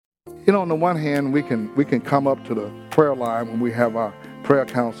On the one hand, we can come up to the prayer line when we have our prayer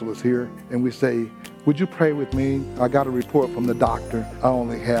counselors here, and we say, would you pray with me? I got a report from the doctor. I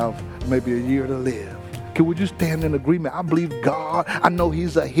only have maybe a year to live. Would you stand in agreement? I believe God. I know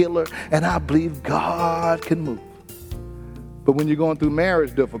he's a healer, and I believe God can move. But when you're going through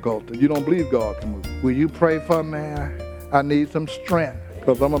marriage difficulty, you don't believe God can move. Will you pray for me? I need some strength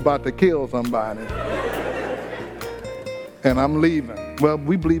because I'm about to kill somebody. And I'm leaving. Well,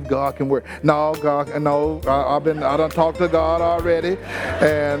 we believe God can work. No, I done talked to God already,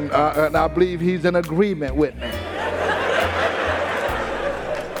 and I believe he's in agreement with me.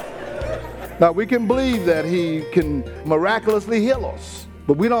 Now, we can believe that he can miraculously heal us,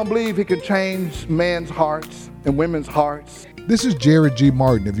 but we don't believe he can change men's hearts and women's hearts. This is Jerry G.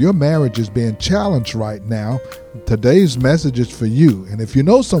 Martin. If your marriage is being challenged right now, today's message is for you. And if you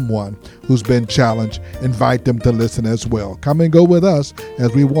know someone who's been challenged, invite them to listen as well. Come and go with us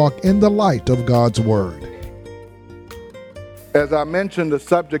as we walk in the light of God's Word. As I mentioned the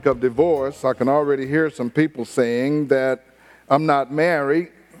subject of divorce, I can already hear some people saying that I'm not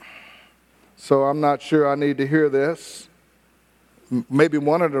married, so I'm not sure I need to hear this. Maybe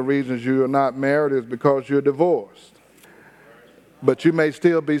one of the reasons you are not married is because you're divorced. But you may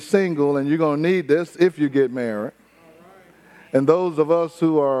still be single, and you're going to need this if you get married. And those of us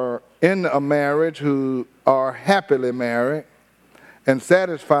who are in a marriage, who are happily married and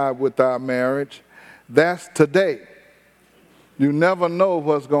satisfied with our marriage, that's today. You never know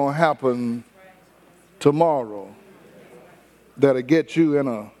what's going to happen tomorrow that'll get you in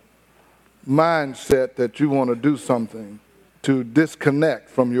a mindset that you want to do something to disconnect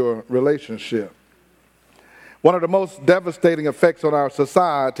from your relationship. One of the most devastating effects on our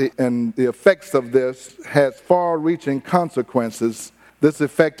society, and the effects of this has far-reaching consequences. This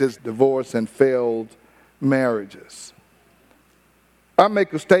effect is divorce and failed marriages. I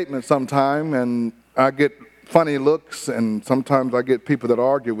make a statement sometime, and I get funny looks, and sometimes I get people that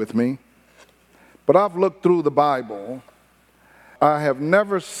argue with me. But I've looked through the Bible. I have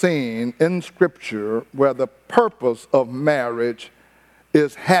never seen in Scripture where the purpose of marriage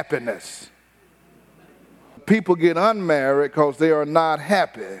is happiness. People get unmarried because they are not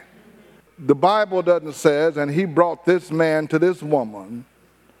happy. The Bible doesn't say, and he brought this man to this woman,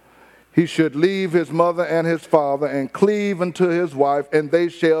 he should leave his mother and his father and cleave unto his wife, and they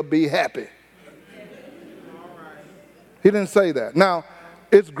shall be happy. He didn't say that. Now,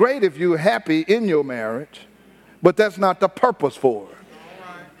 it's great if you're happy in your marriage, but that's not the purpose for it,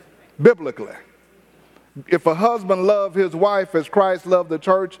 biblically. If a husband loves his wife as Christ loved the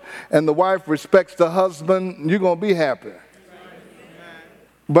church, and the wife respects the husband, you're going to be happy.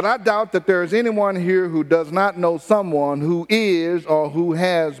 But I doubt that there is anyone here who does not know someone who is or who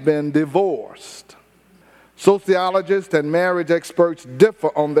has been divorced. Sociologists and marriage experts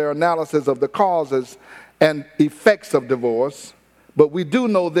differ on their analysis of the causes and effects of divorce, but we do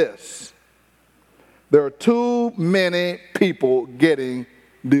know this. There are too many people getting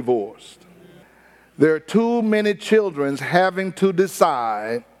divorced. There are too many children having to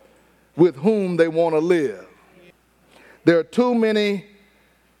decide with whom they want to live. There are too many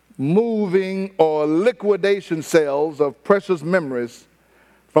moving or liquidation sales of precious memories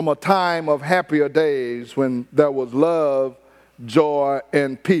from a time of happier days when there was love, joy,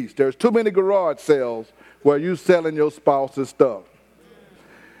 and peace. There's too many garage sales where you're selling your spouse's stuff.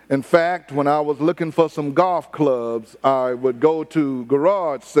 In fact, when I was looking for some golf clubs, I would go to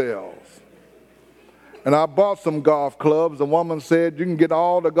garage sales. And I bought some golf clubs. The woman said, you can get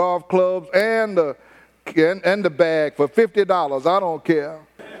all the golf clubs and the bag for $50. I don't care.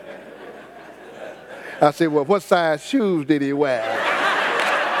 I said, well, what size shoes did he wear?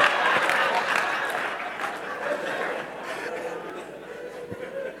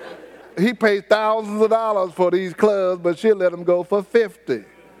 He paid thousands of dollars for these clubs, but she'll let them go for $50.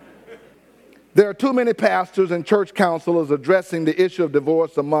 There are too many pastors and church counselors addressing the issue of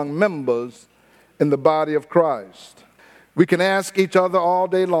divorce among members in the body of Christ. We can ask each other all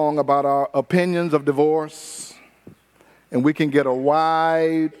day long about our opinions of divorce, and we can get a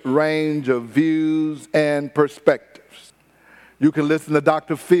wide range of views and perspectives. You can listen to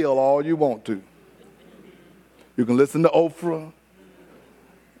Dr. Phil all you want to. You can listen to Oprah.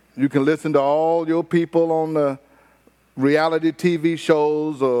 You can listen to all your people on the reality TV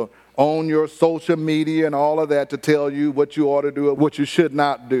shows or on your social media and all of that to tell you what you ought to do or what you should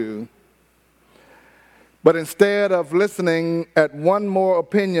not do. But instead of listening at one more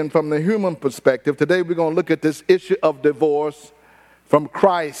opinion from the human perspective, today we're going to look at this issue of divorce from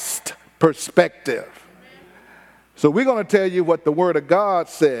Christ's perspective. So we're going to tell you what the Word of God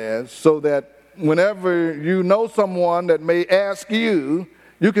says so that whenever you know someone that may ask you,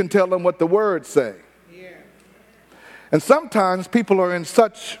 You can tell them what the words say. And sometimes people are in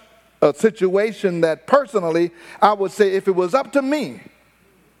such a situation that personally, I would say if it was up to me,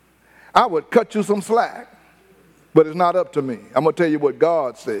 I would cut you some slack. But it's not up to me. I'm going to tell you what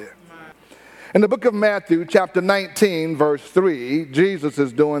God said. In the book of Matthew, chapter 19, verse 3, Jesus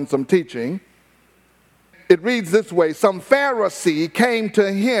is doing some teaching. It reads this way: some Pharisee came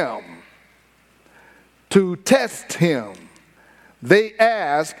to him to test him. They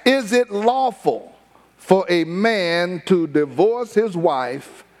asked, is it lawful for a man to divorce his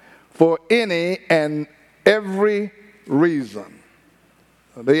wife for any and every reason?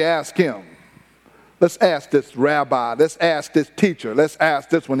 They asked him. Let's ask this rabbi. Let's ask this teacher. Let's ask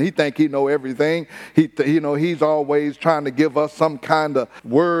this one. He think he know everything. He's always trying to give us some kind of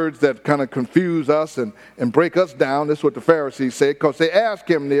words that kind of confuse us and break us down. That's what the Pharisees said, because they asked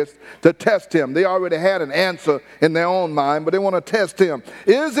him this to test him. They already had an answer in their own mind, but they want to test him.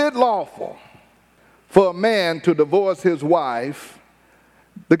 Is it lawful for a man to divorce his wife?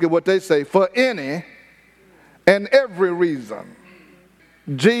 Look at what they say. For any and every reason.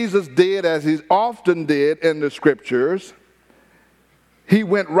 Jesus did as he often did in the scriptures. He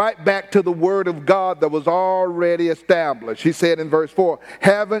went right back to the word of God that was already established. He said in verse 4,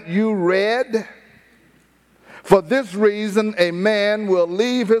 haven't you read? For this reason a man will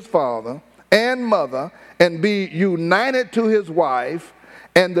leave his father and mother and be united to his wife,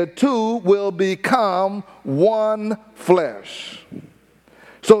 and the two will become one flesh.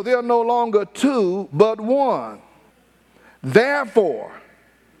 So they're no longer two, but one. Therefore,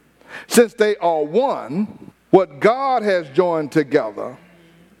 since they are one, what God has joined together,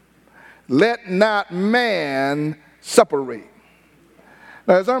 let not man separate.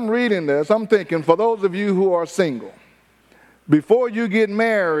 Now, as I'm reading this, I'm thinking, for those of you who are single, before you get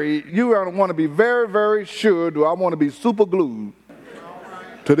married, you want to be very, very sure, do I want to be super glued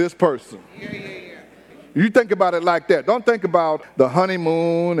to this person? You think about it like that. Don't think about the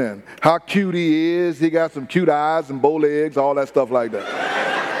honeymoon and how cute he is. He got some cute eyes and bow legs, all that stuff like that.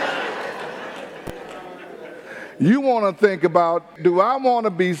 You want to think about, do I want to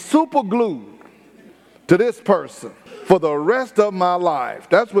be super glued to this person for the rest of my life?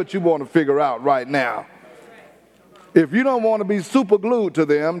 That's what you want to figure out right now. If you don't want to be super glued to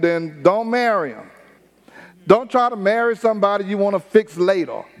them, then don't marry them. Don't try to marry somebody you want to fix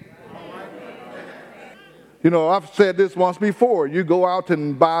later. You know, I've said this once before. You go out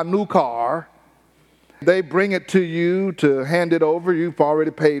and buy a new car. They bring it to you to hand it over. You've already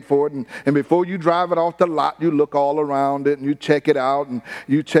paid for it. And before you drive it off the lot, you look all around it and you check it out. And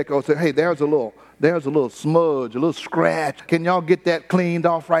you check out, say, hey, there's a little smudge, a little scratch. Can y'all get that cleaned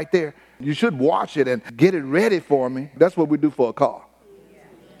off right there? You should wash it and get it ready for me. That's what we do for a car.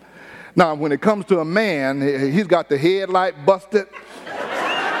 Now, when it comes to a man, he's got the headlight busted,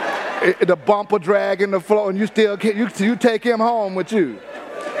 the bumper dragging the floor, and you take him home with you.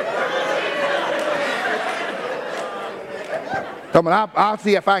 Come on, I'll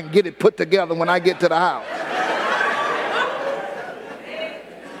see if I can get it put together when I get to the house.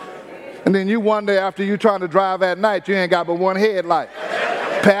 And then you wonder, after you trying to drive at night, you ain't got but one headlight.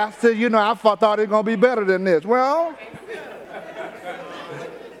 Pastor, I thought it was going to be better than this. Well,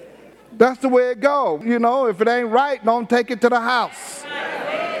 that's the way it goes. If it ain't right, don't take it to the house.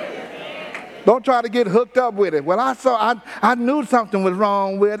 Don't try to get hooked up with it. Well, I knew something was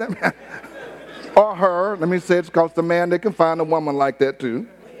wrong with him. Or her. Let me say it's because the man, they can find a woman like that too.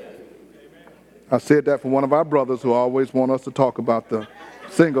 I said that for one of our brothers who always want us to talk about the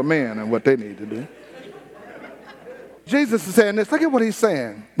single men and what they need to do. Jesus is saying this. Look at what he's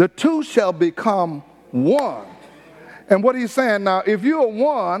saying. The two shall become one. And what he's saying now, if you're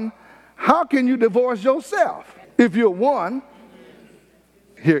one, how can you divorce yourself? If you're one,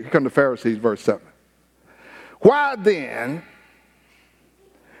 here come the Pharisees, verse 7. Why then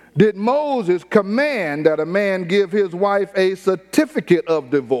did Moses command that a man give his wife a certificate of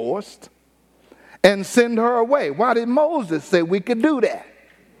divorce and send her away? Why did Moses say we could do that?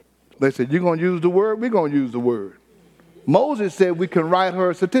 They said, you're going to use the word? We're going to use the word. Moses said we can write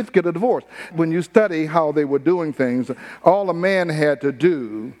her a certificate of divorce. When you study how they were doing things, all a man had to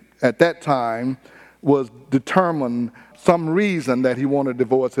do at that time was determine some reason that he wanted to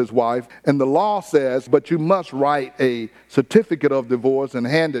divorce his wife. And the law says, but you must write a certificate of divorce and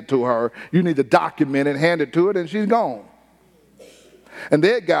hand it to her. You need to document it, hand it to her, and she's gone. And they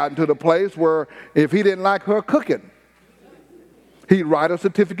had gotten to the place where if he didn't like her cooking, he'd write a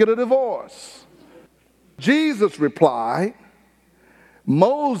certificate of divorce. Jesus replied,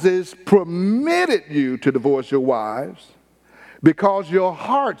 Moses permitted you to divorce your wives because your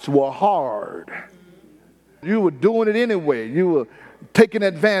hearts were hard. You were doing it anyway. You taking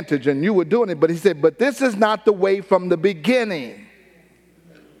advantage and you were doing it. But he said, but this is not the way from the beginning.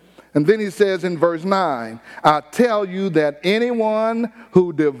 And then he says in verse 9, I tell you that anyone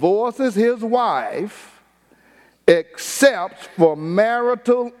who divorces his wife except for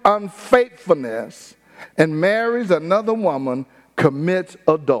marital unfaithfulness and marries another woman commits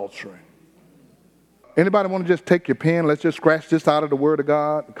adultery. Anybody want to just take your pen? Let's just scratch this out of the Word of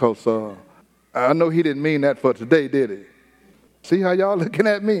God, because I know he didn't mean that for today, did he? See how y'all looking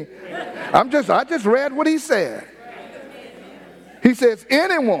at me? I just read what he said. He says,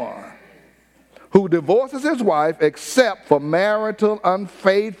 anyone who divorces his wife except for marital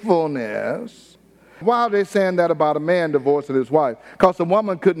unfaithfulness. Why are they saying that about a man divorcing his wife? Because a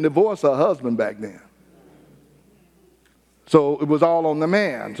woman couldn't divorce her husband back then. So it was all on the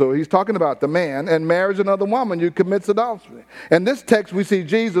man. So he's talking about the man, and marries another woman, you commits adultery. In this text, we see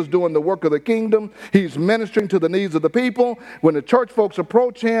Jesus doing the work of the kingdom. He's ministering to the needs of the people. When the church folks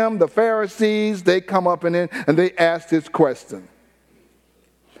approach him, the Pharisees, they come up and they ask this question.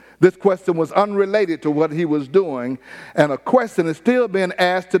 This question was unrelated to what he was doing, and a question is still being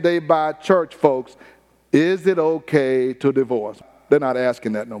asked today by church folks. Is it okay to divorce? They're not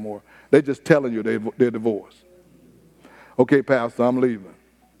asking that no more. They're just telling you they're divorced. Okay, Pastor, I'm leaving.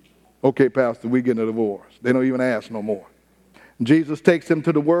 Okay, Pastor, we getting a divorce. They don't even ask no more. Jesus takes him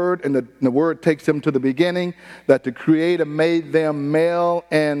to the Word, and the Word takes him to the beginning, that the Creator made them male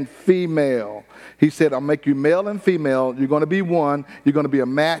and female. He said, I'll make you male and female. You're going to be one. You're going to be a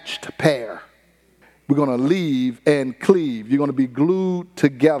matched pair. We're going to leave and cleave. You're going to be glued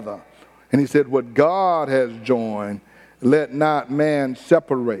together. And he said, what God has joined, let not man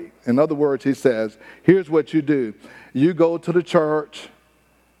separate. In other words, he says, here's what you do. You go to the church.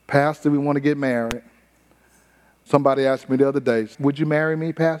 Pastor, we want to get married. Somebody asked me the other day, would you marry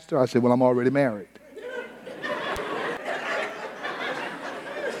me, Pastor? I said, well, I'm already married.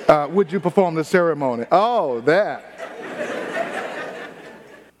 Would you perform the ceremony? Oh, that.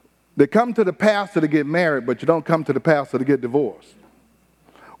 They come to the pastor to get married, but you don't come to the pastor to get divorced.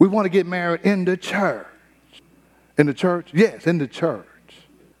 We want to get married in the church. In the church? Yes, in the church.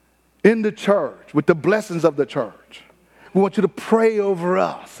 In the church, with the blessings of the church. We want you to pray over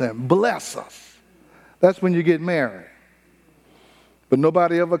us and bless us. That's when you get married. But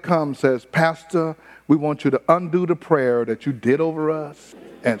nobody ever comes and says, Pastor, we want you to undo the prayer that you did over us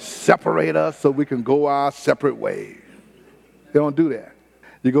and separate us so we can go our separate ways. They don't do that.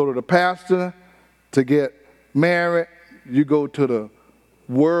 You go to the pastor to get married. You go to the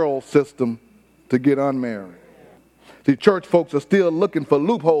world system to get unmarried. See, church folks are still looking for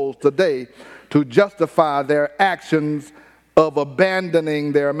loopholes today to justify their actions of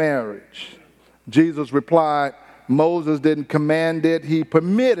abandoning their marriage. Jesus replied, Moses didn't command it, he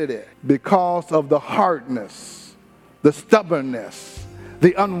permitted it because of the hardness, the stubbornness,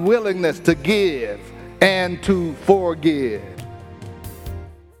 the unwillingness to give and to forgive.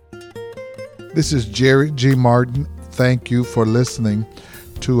 This is Jerry G. Martin. Thank you for listening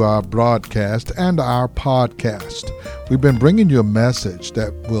to our broadcast and our podcast. We've been bringing you a message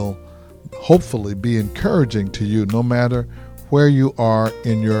that will hopefully be encouraging to you no matter where you are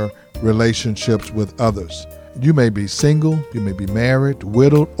in your relationships with others. You may be single, you may be married,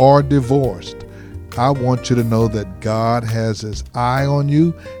 widowed, or divorced. I want you to know that God has his eye on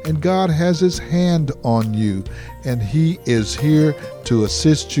you and God has his hand on you, and he is here to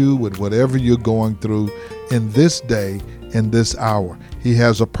assist you with whatever you're going through in this day, in this hour. He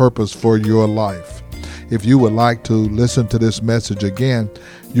has a purpose for your life. If you would like to listen to this message again,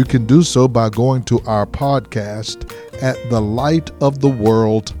 you can do so by going to our podcast at The Light of the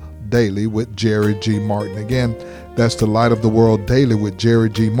World Daily with Jerry G. Martin. Again, that's The Light of the World Daily with Jerry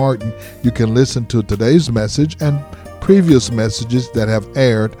G. Martin. You can listen to today's message and previous messages that have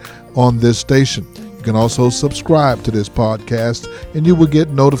aired on this station. You can also subscribe to this podcast, and you will get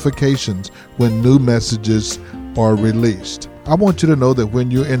notifications when new messages are released. I want you to know that when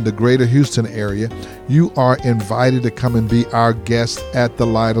you're in the greater Houston area, you are invited to come and be our guest at The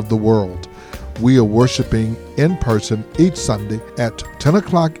Light of the World. We are worshiping in person each Sunday at 10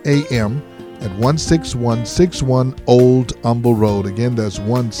 o'clock a.m. at 16161 Old Humble Road. Again, that's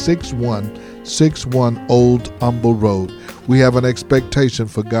 16161 Old Humble Road. We have an expectation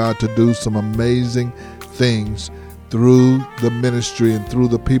for God to do some amazing things through the ministry and through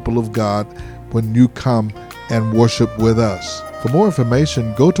the people of God when you come and worship with us. For more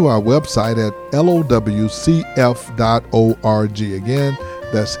information, go to our website at lowcf.org. Again,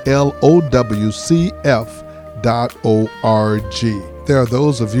 that's lowcf.org. There are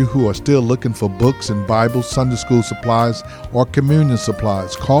those of you who are still looking for books and Bibles, Sunday school supplies, or communion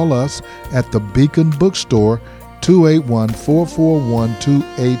supplies. Call us at the Beacon Bookstore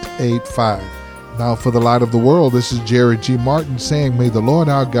 281-441-2885. Now for the Light of the World, this is Jerry G. Martin saying, may the Lord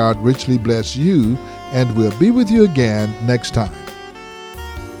our God richly bless you, and we'll be with you again next time.